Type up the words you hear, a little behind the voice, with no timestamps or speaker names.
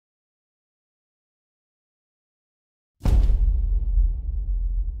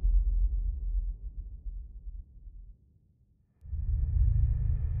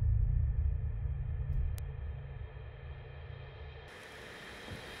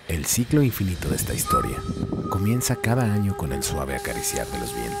El ciclo infinito de esta historia comienza cada año con el suave acariciar de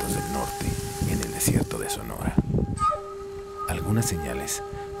los vientos del norte en el desierto de Sonora. Algunas señales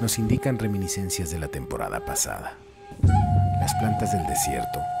nos indican reminiscencias de la temporada pasada. Las plantas del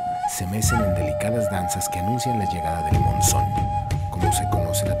desierto se mecen en delicadas danzas que anuncian la llegada del monzón, como se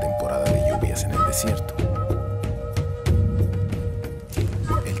conoce la temporada de lluvias en el desierto.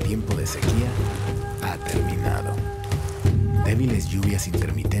 El tiempo de sequía ha terminado. Débiles lluvias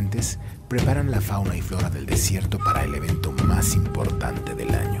intermitentes preparan la fauna y flora del desierto para el evento más importante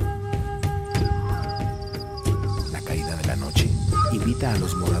del año. La caída de la noche invita a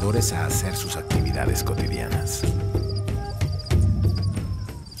los moradores a hacer sus actividades cotidianas.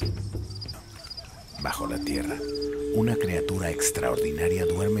 Bajo la tierra, una criatura extraordinaria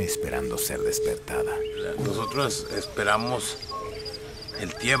duerme esperando ser despertada. Nosotros esperamos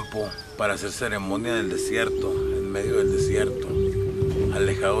el tiempo para hacer ceremonia del desierto, en medio del desierto,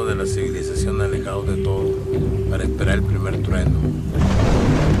 alejado de la civilización, alejado de todo, para esperar el primer trueno.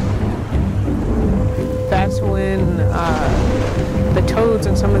 That's when the toads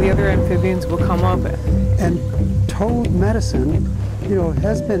and some of the other amphibians will come up. And toad medicine,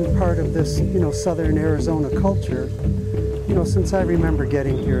 has been part of this, southern Arizona culture, since I remember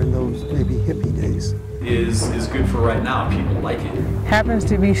getting here in those maybe hippie days. Is good for right now. People like it. Happens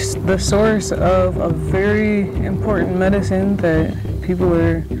to be the source of a very important medicine that people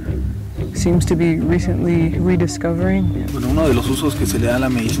seems to be recently rediscovering. Bueno, uno de los usos que se le da a la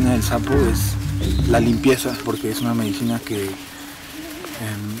medicina del sapo es la limpieza, porque es una medicina que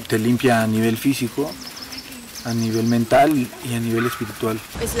te limpia a nivel físico, a nivel mental y a nivel espiritual.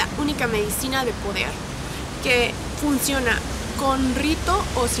 Es la única medicina de poder que funciona con rito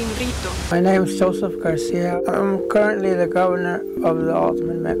o sin rito. My name is Joseph Garcia. I'm currently the governor of the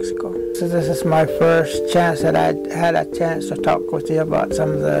Ultimate Mexico. So this is my first chance that I had a chance to talk with you about some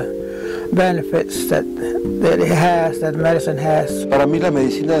of the benefits that it has, that medicine has. Para mí la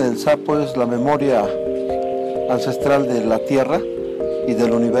medicina del sapo es la memoria ancestral de la tierra y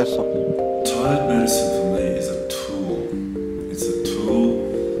del universo. Toilet medicine for me is a tool. It's a tool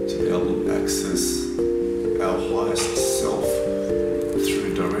to be able to access our highest self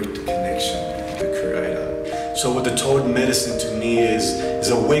through direct connection with the Creator. So what the toad medicine to me is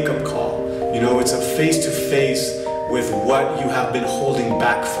a wake-up call. It's a face-to-face with what you have been holding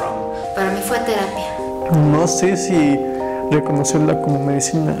back from. Para mí fue terapia. No sé si reconocerla como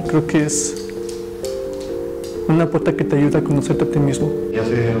medicina. Creo que es una puerta que te ayuda a conocerte a ti mismo. Ya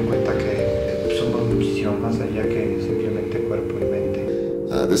se dieron cuenta que somos muchísimo más allá que simplemente cuerpo y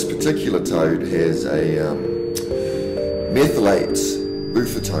mente. This particular toad has a methylates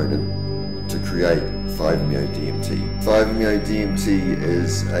bufatonin to create 5-MeO-DMT. 5-MeO-DMT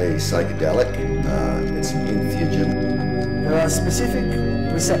is a psychedelic. It's an entheogen. There are specific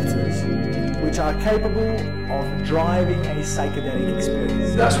receptors which are capable of driving a psychedelic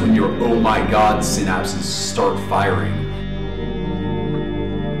experience. That's when your oh my god synapses start firing.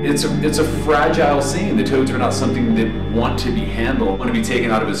 It's a fragile scene. The toads are not something that want to be handled, want to be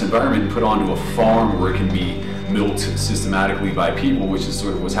taken out of its environment and put onto a farm where it can be milked systematically by people, which is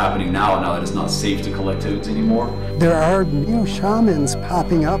sort of what's happening now that it's not safe to collect toads anymore. There are, shamans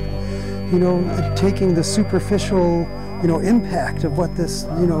popping up, taking the superficial, impact of what this,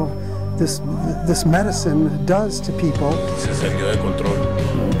 this medicine does to people. Se salió de control.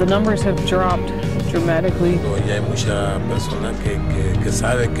 The numbers have dropped dramatically. Ya hay mucha persona que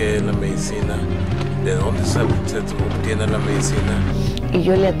sabe qué es la medicina, de dónde se obtiene la medicina. Y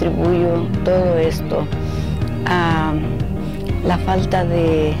yo le atribuyo todo esto a la falta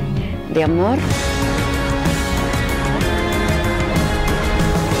de amor.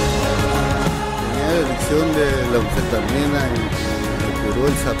 Tenía adicción de la anfetamina y me curó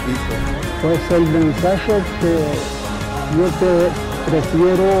el sapito. Pues el mensaje que yo te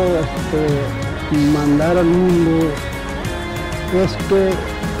prefiero mandar al mundo es que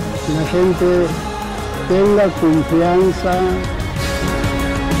la gente tenga confianza